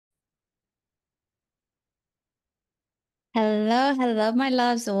Hello, hello, my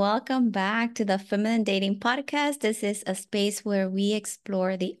loves. Welcome back to the Feminine Dating Podcast. This is a space where we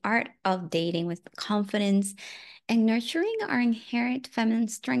explore the art of dating with confidence and nurturing our inherent feminine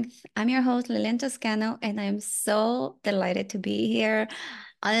strength. I'm your host, Lilian Toscano, and I'm so delighted to be here.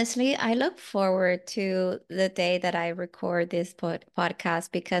 Honestly, I look forward to the day that I record this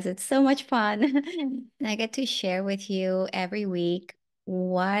podcast because it's so much fun. And I get to share with you every week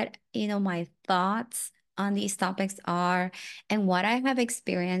what my thoughts on these topics are and what I have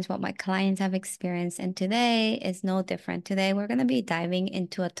experienced, what my clients have experienced. And today is no different. Today, we're going to be diving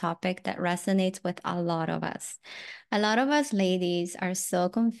into a topic that resonates with a lot of us. A lot of us ladies are so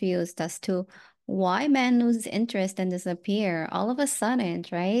confused as to why men lose interest and disappear all of a sudden,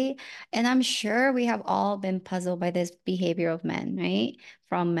 right? And I'm sure we have all been puzzled by this behavior of men, right?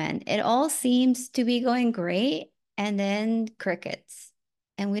 From men. It all seems to be going great and then crickets.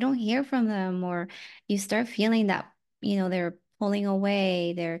 And we don't hear from them, or you start feeling that they're pulling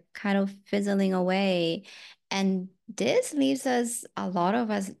away, they're kind of fizzling away. And this a lot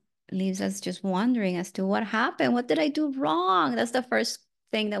of us leaves us just wondering as to what happened. What did I do wrong? That's the first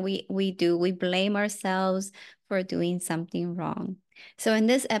thing that we do. We blame ourselves for doing something wrong. So in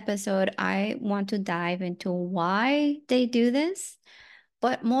this episode, I want to dive into why they do this,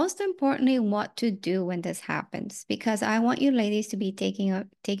 but most importantly, what to do when this happens. Because I want you ladies to be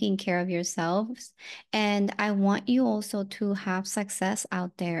taking care of yourselves, and I want you also to have success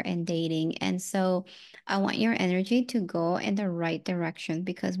out there in dating. And so I want your energy to go in the right direction,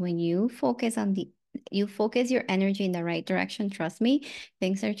 because when you focus your energy in the right direction, trust me,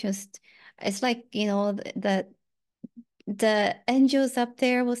 things are just it's like, the angels up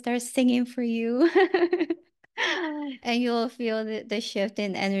there will start singing for you. And you'll feel the shift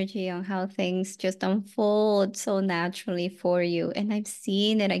in energy on how things just unfold so naturally for you. And I've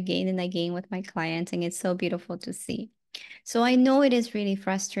seen it again and again with my clients, and it's so beautiful to see. So I know it is really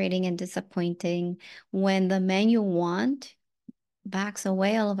frustrating and disappointing when the man you want backs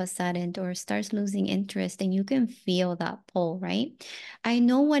away all of a sudden or starts losing interest, and you can feel that pull, right? I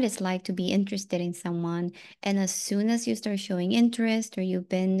know what it's like to be interested in someone, and as soon as you start showing interest or you've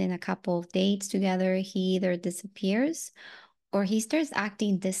been in a couple of dates together, he either disappears or he starts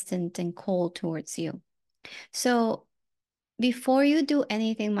acting distant and cold towards you. So before you do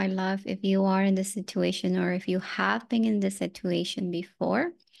anything, my love, if you are in this situation or if you have been in this situation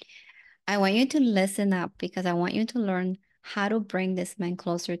before, I want you to listen up, because I want you to learn how to bring this man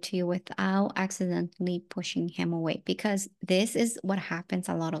closer to you without accidentally pushing him away, because this is what happens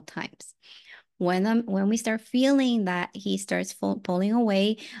a lot of times. When we start feeling that he starts pulling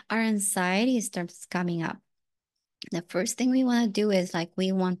away, our anxiety starts coming up. The first thing we want to do is like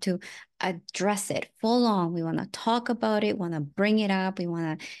we want to address it full on. We want to talk about it, want to bring it up. We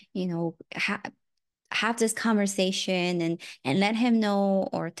want to, have this conversation and let him know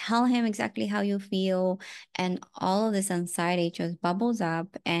or tell him exactly how you feel, and all of this anxiety just bubbles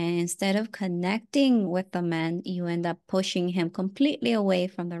up, and instead of connecting with the man, you end up pushing him completely away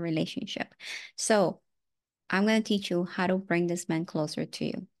from the relationship. So I'm going to teach you how to bring this man closer to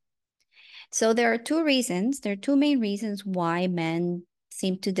you. So there are two main reasons why men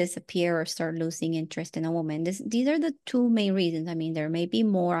seem to disappear or start losing interest in a woman. These are the two main reasons. I mean, there may be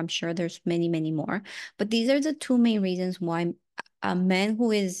more. I'm sure there's many, many more, but these are the two main reasons why a man who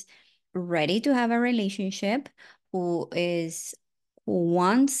is ready to have a relationship, who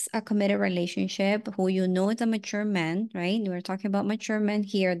wants a committed relationship, who you know is a mature man, right? We're talking about mature men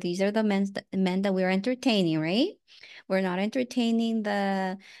here. These are the men that we're entertaining, right? We're not entertaining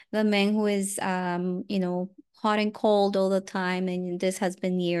the man who is hot and cold all the time, and this has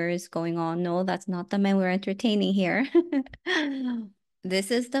been years going on. No, that's not the man we're entertaining here. This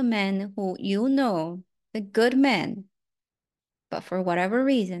is the man who, the good man, but for whatever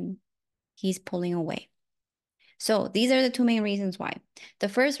reason, he's pulling away. So these are the two main reasons why. The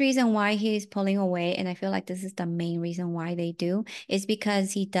first reason why he's pulling away, and I feel like this is the main reason why they do, is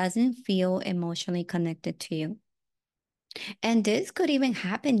because he doesn't feel emotionally connected to you. And this could even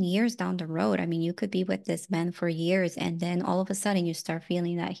happen years down the road. I mean, you could be with this man for years, and then all of a sudden you start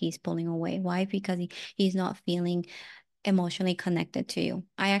feeling that he's pulling away. Why? Because he's not feeling emotionally connected to you.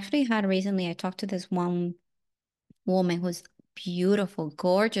 I talked to this one woman who's beautiful,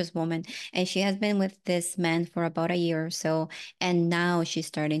 gorgeous woman, and she has been with this man for about a year or so, and now she's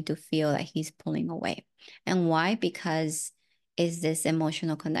starting to feel that he's pulling away. And why? Because is this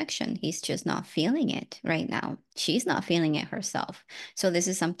emotional connection. He's just not feeling it right now. She's not feeling it herself. So this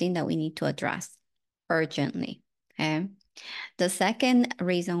is something that we need to address urgently. Okay. The second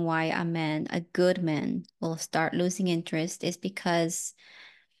reason why a good man, will start losing interest is because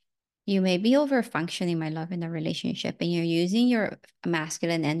You may be over functioning, my love, in a relationship, and you're using your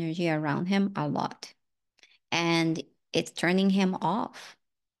masculine energy around him a lot, and it's turning him off.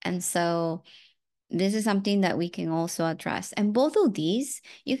 And so this is something that we can also address. And both of these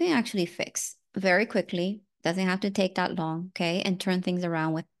you can actually fix very quickly. Doesn't have to take that long, okay? And turn things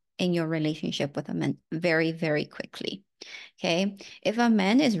around with in your relationship with a man very, very quickly. Okay. If a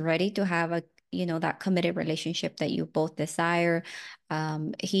man is ready to have a, that committed relationship that you both desire,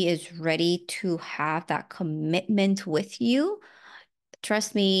 he is ready to have that commitment with you.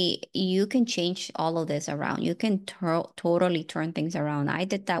 Trust me, you can change all of this around. You can totally turn things around. I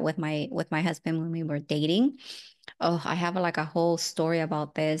did that with my husband when we were dating. Oh, I have like a whole story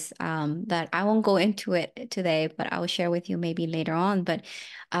about this that I won't go into it today, but I will share with you maybe later on. But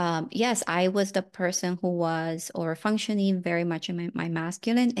yes, I was the person who was or functioning very much in my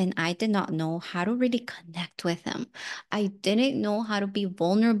masculine, and I did not know how to really connect with him. I didn't know how to be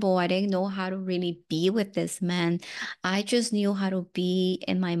vulnerable. I didn't know how to really be with this man. I just knew how to be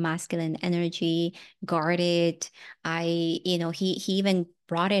in my masculine energy, guarded. He even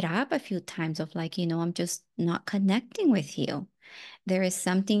brought it up a few times of like, I'm just not connecting with you. There is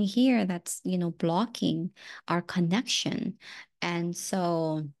something here that's, blocking our connection. And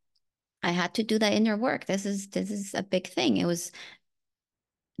so I had to do that inner work. This is a big thing. It was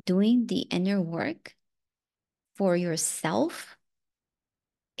doing the inner work for yourself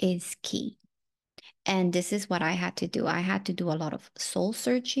is key. And this is what I had to do. I had to do a lot of soul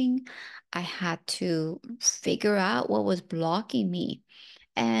searching. I had to figure out what was blocking me.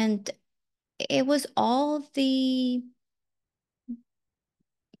 And it was all the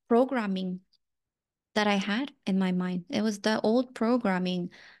programming that I had in my mind. It was the old programming,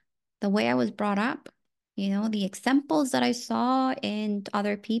 the way I was brought up, the examples that I saw in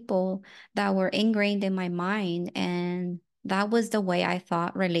other people that were ingrained in my mind. And that was the way I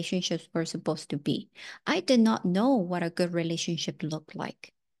thought relationships were supposed to be. I did not know what a good relationship looked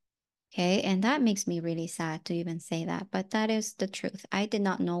like. Okay. And that makes me really sad to even say that, but that is the truth. I did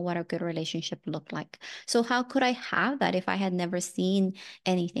not know what a good relationship looked like. So, how could I have that if I had never seen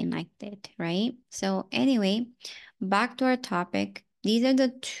anything like that? Right. So, anyway, back to our topic. These are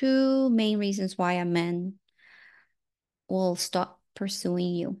the two main reasons why a man will stop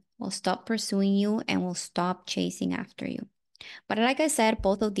pursuing you, and will stop chasing after you. But like I said,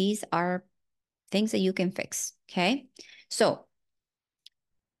 both of these are things that you can fix. Okay. So,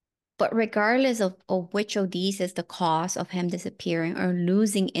 but regardless of which of these is the cause of him disappearing or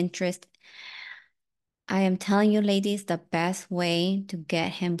losing interest, I am telling you, ladies, the best way to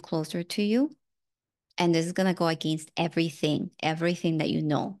get him closer to you, and this is going to go against everything that you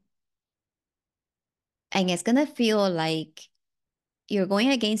know. And it's going to feel like you're going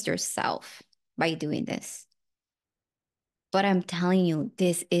against yourself by doing this. But I'm telling you,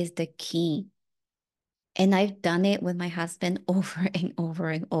 this is the key. And I've done it with my husband over and over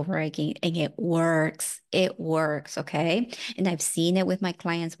and over again, and it works. It works. Okay. And I've seen it with my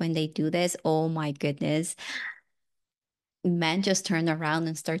clients when they do this. Oh my goodness. Men just turn around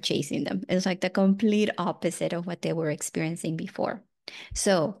and start chasing them. It's like the complete opposite of what they were experiencing before.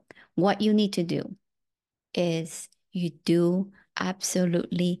 So, what you need to do is you do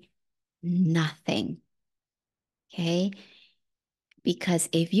absolutely nothing. Okay. Because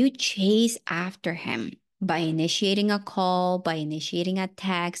if you chase after him by initiating a call, by initiating a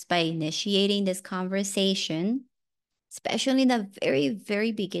text, by initiating this conversation, especially in the very,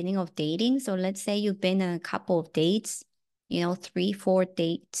 very beginning of dating. So let's say you've been in a couple of dates, 3, 4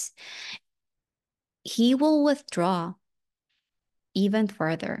 dates, he will withdraw even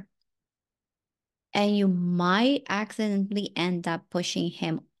further. And you might accidentally end up pushing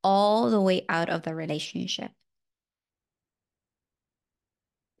him all the way out of the relationship.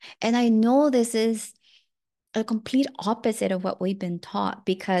 And I know this is a complete opposite of what we've been taught,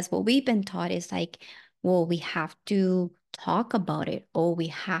 because what we've been taught is like, well, we have to talk about it, or we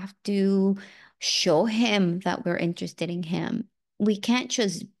have to show him that we're interested in him. We can't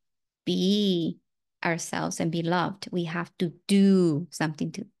just be ourselves and be loved. We have to do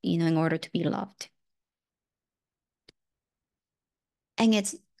something to, in order to be loved. And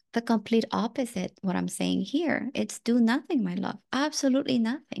it's the complete opposite what I'm saying here. It's do nothing, my love. Absolutely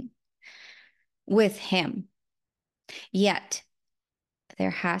nothing with him. Yet there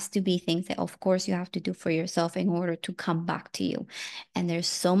has to be things that of course you have to do for yourself in order to come back to you. And there's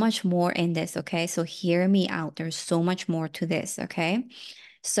so much more in this, okay? So hear me out. There's so much more to this, okay?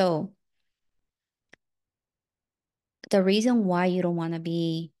 So the reason why you don't want to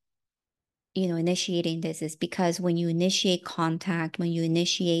be initiating this is because when you initiate contact, when you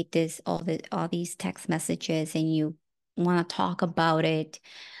initiate all these text messages and you want to talk about it,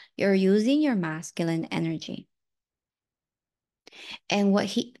 You're using your masculine energy. And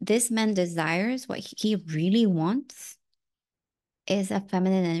what this man desires, what he really wants is a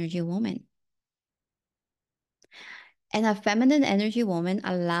feminine energy woman. And a feminine energy woman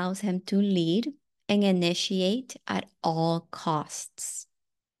allows him to lead and initiate at all costs.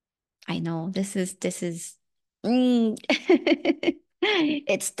 I know mm.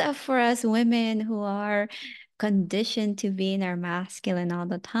 It's tough for us women who are conditioned to be in our masculine all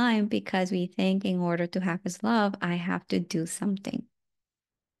the time because we think in order to have his love, I have to do something.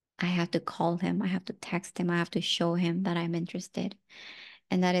 I have to call him, I have to text him, I have to show him that I'm interested.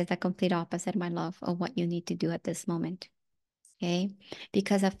 And that is the complete opposite, my love, of what you need to do at this moment. Okay?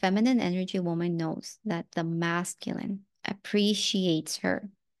 Because a feminine energy woman knows that the masculine appreciates her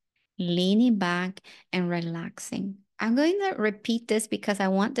leaning back and relaxing. I'm going to repeat this because I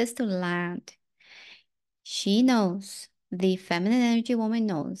want this to land. She knows, the feminine energy woman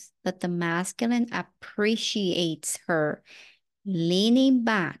knows that the masculine appreciates her leaning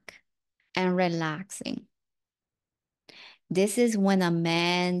back and relaxing. This is when a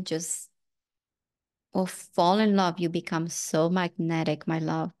man just will fall in love. You become so magnetic, my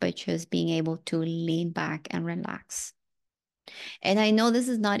love, by just being able to lean back and relax. And I know this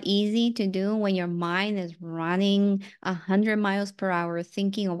is not easy to do when your mind is running 100 miles per hour,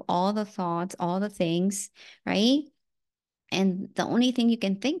 thinking of all the thoughts, all the things, right? And the only thing you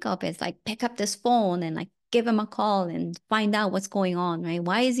can think of is like pick up this phone and like give him a call and find out what's going on, right?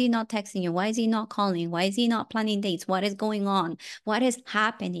 Why is he not texting you? Why is he not calling? Why is he not planning dates? What is going on? What is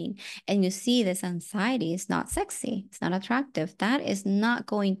happening? And you see this anxiety is not sexy. It's not attractive. That is not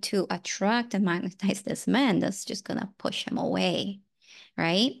going to attract and magnetize this man. That's just going to push him away,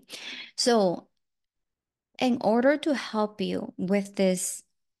 right? So in order to help you with this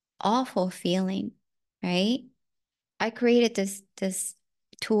awful feeling, right? I created this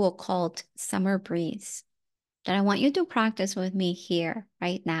tool called Summer Breeze that I want you to practice with me here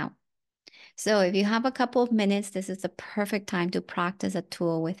right now. So if you have a couple of minutes, this is the perfect time to practice a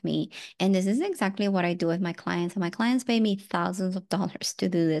tool with me. And this is exactly what I do with my clients. And my clients pay me thousands of dollars to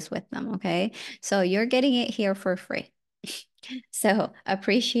do this with them, okay? So you're getting it here for free. So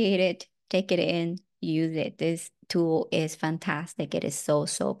appreciate it, take it in, use it. This tool is fantastic. It is so,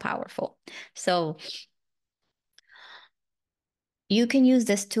 so powerful. So you can use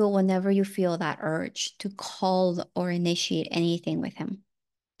this tool whenever you feel that urge to call or initiate anything with him.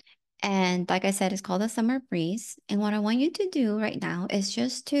 And like I said, it's called the Summer Breeze. And what I want you to do right now is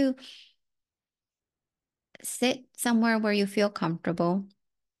just to sit somewhere where you feel comfortable,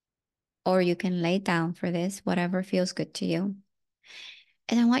 or you can lay down for this, whatever feels good to you.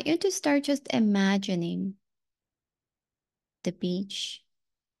 And I want you to start just imagining the beach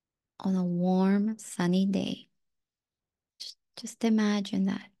on a warm, sunny day. Just imagine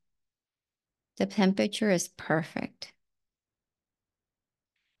that. The temperature is perfect.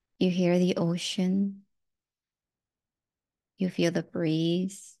 You hear the ocean, you feel the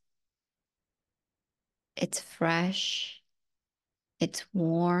breeze. It's fresh, it's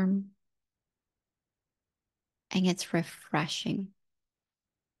warm, and it's refreshing.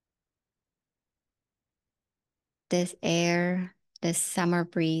 This air, this summer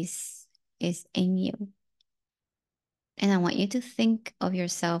breeze is in you. And I want you to think of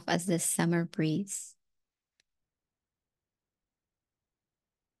yourself as this summer breeze.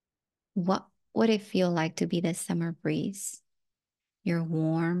 What would it feel like to be this summer breeze? You're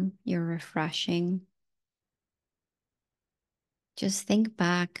warm, you're refreshing. Just think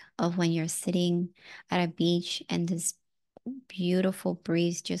back of when you're sitting at a beach and this beautiful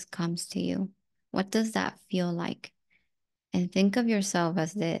breeze just comes to you. What does that feel like? And think of yourself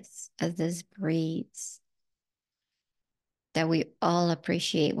as this breeze that we all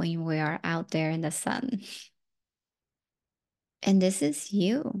appreciate when we are out there in the sun. And this is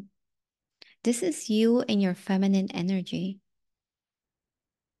you. This is you in your feminine energy.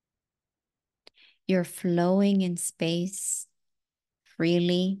 You're flowing in space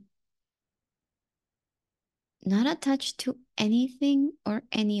freely, not attached to anything or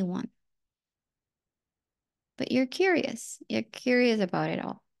anyone. But you're curious. You're curious about it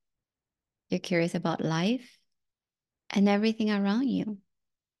all. You're curious about life and everything around you.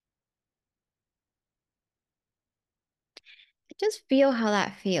 Just feel how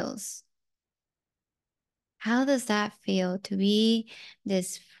that feels. How does that feel to be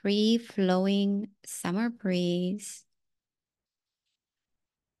this free flowing summer breeze?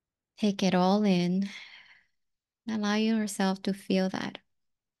 Take it all in. Allow yourself to feel that.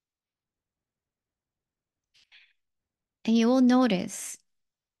 And you will notice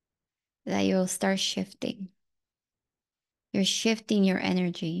that you'll start shifting. You're shifting your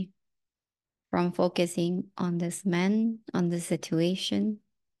energy from focusing on this man, on the situation,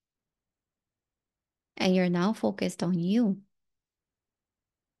 and you're now focused on you.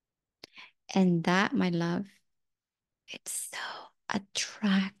 And that, my love, it's so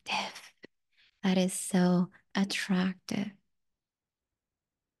attractive. That is so attractive.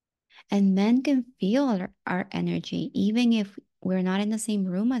 And men can feel our energy, even if we're not in the same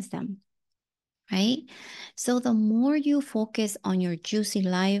room as them, right? So the more you focus on your juicy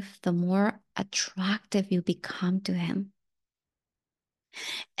life, the more attractive you become to him.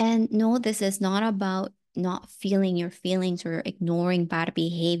 And no, this is not about not feeling your feelings or ignoring bad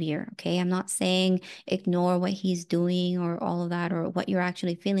behavior. Okay. I'm not saying ignore what he's doing or all of that or what you're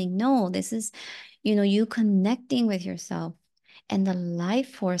actually feeling. No, this is, you connecting with yourself and the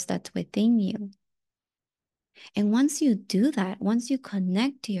life force that's within you. And once you do that, once you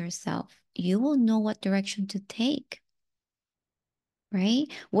connect to yourself, you will know what direction to take, right?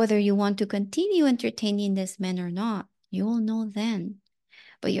 Whether you want to continue entertaining this man or not, you will know then.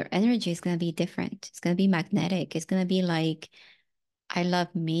 But your energy is going to be different. It's going to be magnetic. It's going to be like, I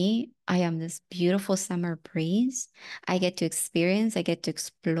love me. I am this beautiful summer breeze. I get to experience, I get to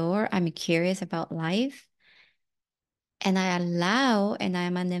explore. I'm curious about life. And I allow, and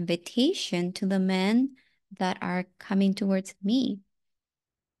I'm an invitation to the men that are coming towards me.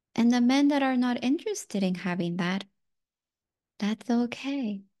 And the men that are not interested in having that, that's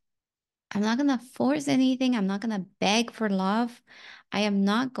okay. I'm not going to force anything. I'm not going to beg for love. I am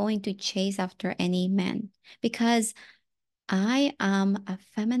not going to chase after any man because I am a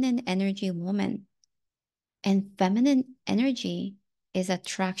feminine energy woman. And feminine energy is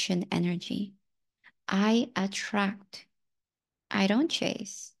attraction energy. I attract, I don't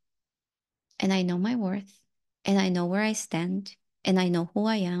chase. And I know my worth. And I know where I stand. And I know who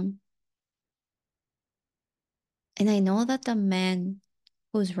I am. And I know that the man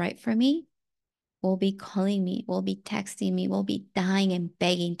who's right for me will be calling me, will be texting me, will be dying and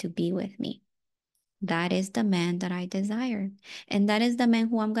begging to be with me. That is the man that I desire. And that is the man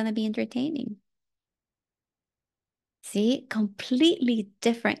who I'm going to be entertaining. See, completely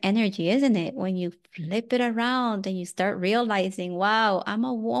different energy, isn't it? When you flip it around and you start realizing, wow, I'm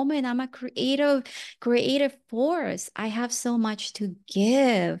a woman, I'm a creative force. I have so much to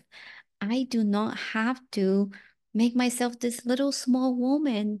give. I do not have to make myself this little small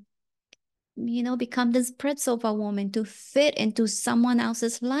woman, become this pretzel of a woman to fit into someone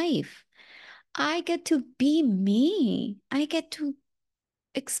else's life. I get to be me. I get to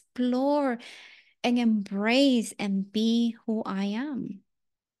explore and embrace and be who I am.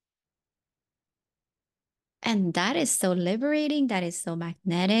 And that is so liberating. That is so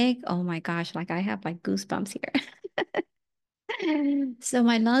magnetic. Oh my gosh, like I have like goosebumps here. So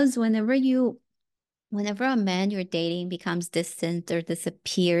my loves, whenever a man you're dating becomes distant or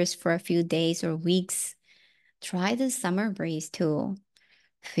disappears for a few days or weeks, try the summer breeze tool.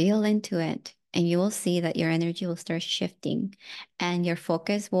 Feel into it, and you will see that your energy will start shifting and your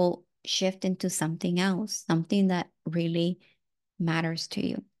focus will shift into something else, something that really matters to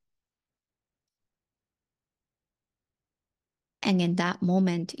you. And in that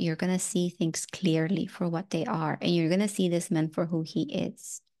moment, you're going to see things clearly for what they are, and you're going to see this man for who he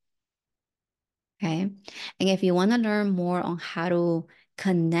is. Okay. And if you want to learn more on how to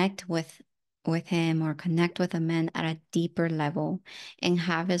connect with him or connect with a man at a deeper level and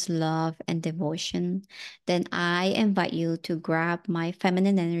have his love and devotion, then I invite you to grab my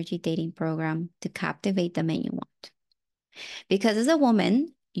feminine energy dating program to captivate the man you want. Because as a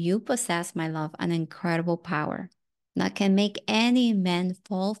woman, you possess, my love, an incredible power that can make any man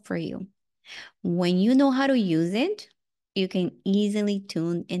fall for you. When you know how to use it, you can easily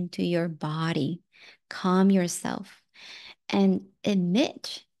tune into your body, calm yourself, and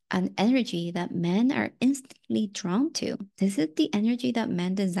emit an energy that men are instantly drawn to. This is the energy that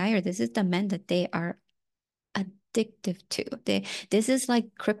men desire. This is the men that they are addictive to. This is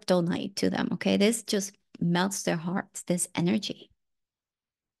like kryptonite to them, okay? This just melts their hearts, this energy.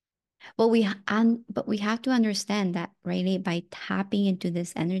 But we have to understand that really by tapping into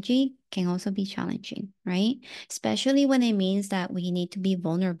this energy can also be challenging, right? Especially when it means that we need to be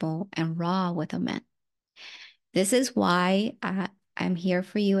vulnerable and raw with a man. This is why I'm here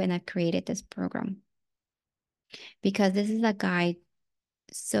for you and I've created this program because this is a guide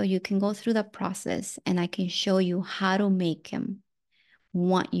so you can go through the process and I can show you how to make him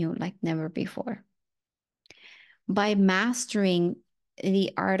want you like never before. By mastering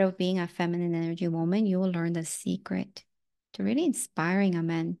the art of being a feminine energy woman, you will learn the secret to really inspiring a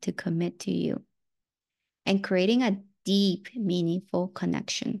man to commit to you and creating a deep, meaningful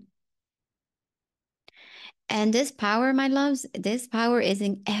connection. And this power, my loves, this power is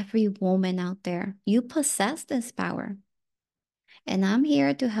in every woman out there. You possess this power. And I'm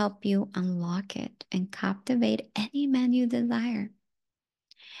here to help you unlock it and captivate any man you desire.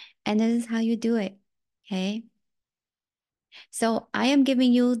 And this is how you do it. Okay. So I am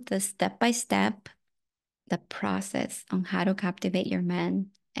giving you the step by step, the process on how to captivate your man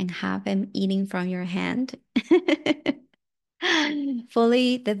and have him eating from your hand.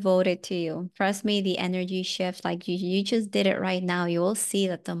 Fully devoted to you. Trust me, the energy shift, like you just did it right now. You will see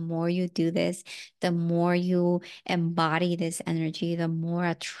that the more you do this, the more you embody this energy, the more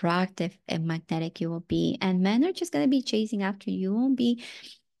attractive and magnetic you will be. And men are just going to be chasing after you. You won't be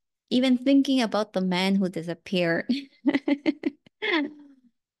even thinking about the man who disappeared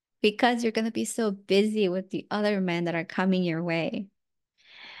because you're going to be so busy with the other men that are coming your way.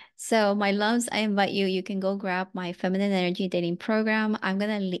 So, my loves, I invite you. You can go grab my feminine energy dating program. I'm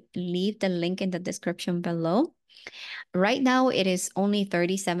going to leave the link in the description below. Right now, it is only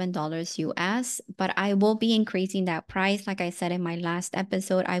 $37 US, but I will be increasing that price. Like I said in my last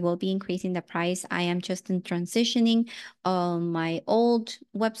episode, I will be increasing the price. I am just in transitioning my old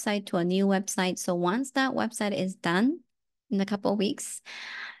website to a new website. So, once that website is done in a couple of weeks,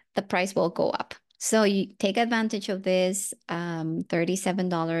 the price will go up. So you take advantage of this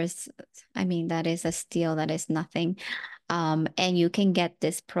 $37. I mean, that is a steal. That is nothing. And you can get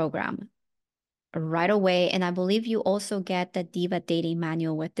this program right away. And I believe you also get the Diva Dating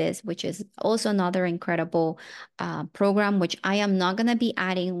Manual with this, which is also another incredible program, which I am not going to be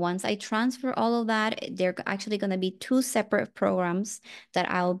adding. Once I transfer all of that, they're actually going to be two separate programs that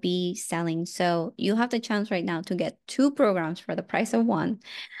I'll be selling. So you have the chance right now to get two programs for the price of one.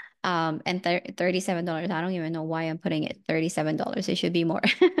 And $37. I don't even know why I'm putting it $37. It should be more.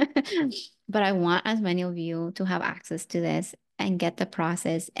 But I want as many of you to have access to this and get the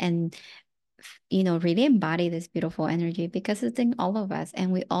process and really embody this beautiful energy because it's in all of us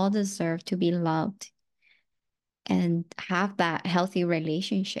and we all deserve to be loved and have that healthy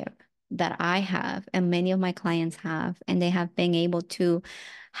relationship that I have and many of my clients have. And they have been able to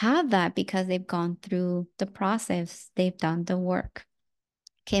have that because they've gone through the process, they've done the work.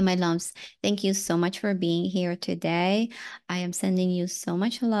 Okay, my loves, thank you so much for being here today. I am sending you so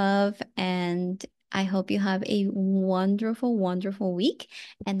much love and I hope you have a wonderful, wonderful week.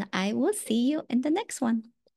 And I will see you in the next one.